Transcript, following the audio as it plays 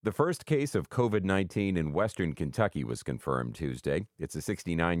The first case of COVID-19 in western Kentucky was confirmed Tuesday. It's a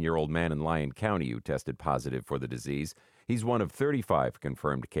 69-year-old man in Lyon County who tested positive for the disease. He's one of 35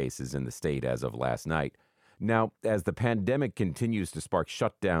 confirmed cases in the state as of last night. Now, as the pandemic continues to spark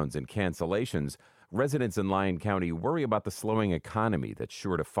shutdowns and cancellations, residents in Lyon County worry about the slowing economy that's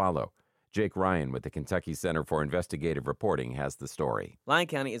sure to follow. Jake Ryan with the Kentucky Center for Investigative Reporting has the story. Lyon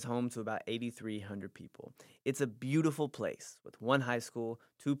County is home to about 8,300 people. It's a beautiful place with one high school,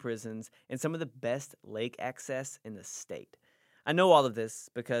 two prisons, and some of the best lake access in the state. I know all of this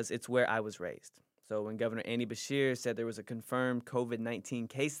because it's where I was raised. So when Governor Andy Beshear said there was a confirmed COVID-19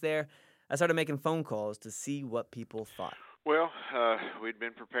 case there, I started making phone calls to see what people thought. Well, we'd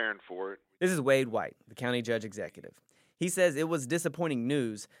been preparing for it. This is Wade White, the county judge executive. He says it was disappointing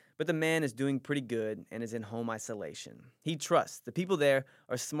news, but the man is doing pretty good and is in home isolation. He trusts the people there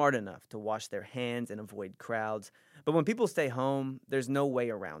are smart enough to wash their hands and avoid crowds. But when people stay home, there's no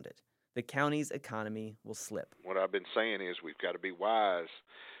way around it. The county's economy will slip. What I've been saying is we've got to be wise,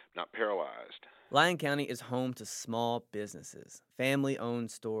 not paralyzed. Lyon County is home to small businesses,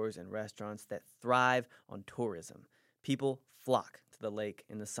 family-owned stores and restaurants that thrive on tourism. People flock to the lake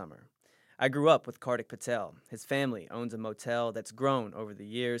in the summer. I grew up with Kartik Patel. His family owns a motel that's grown over the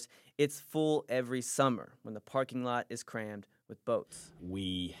years. It's full every summer when the parking lot is crammed with boats.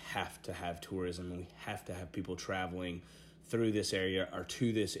 We have to have tourism, and we have to have people traveling through this area or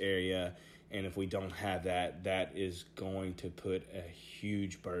to this area. And if we don't have that, that is going to put a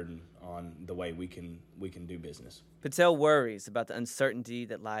huge burden on the way we can do business. Patel worries about the uncertainty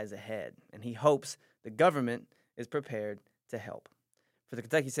that lies ahead, and he hopes the government is prepared to help. For the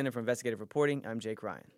Kentucky Center for Investigative Reporting, I'm Jake Ryan.